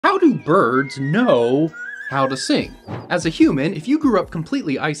do birds know how to sing? As a human, if you grew up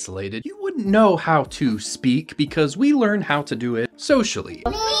completely isolated, you wouldn't know how to speak because we learn how to do it socially.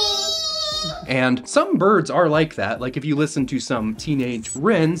 And some birds are like that. Like if you listen to some teenage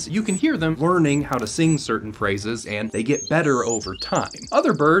wrens, you can hear them learning how to sing certain phrases and they get better over time.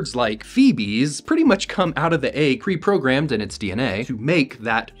 Other birds, like phoebes, pretty much come out of the egg pre-programmed in its DNA to make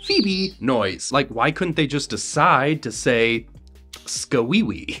that phoebe noise. Like why couldn't they just decide to say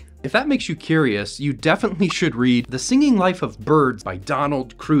skawee-wee? If that makes you curious, you definitely should read The Singing Life of Birds by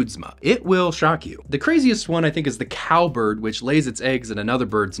Donald Kreutzma. It will shock you. The craziest one I think is the cowbird, which lays its eggs in another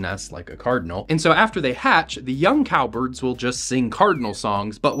bird's nest, like a cardinal. And so after they hatch, the young cowbirds will just sing cardinal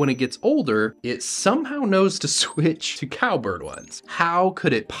songs, but when it gets older, it somehow knows to switch to cowbird ones. How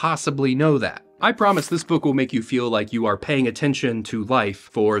could it possibly know that? I promise this book will make you feel like you are paying attention to life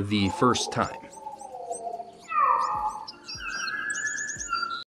for the first time.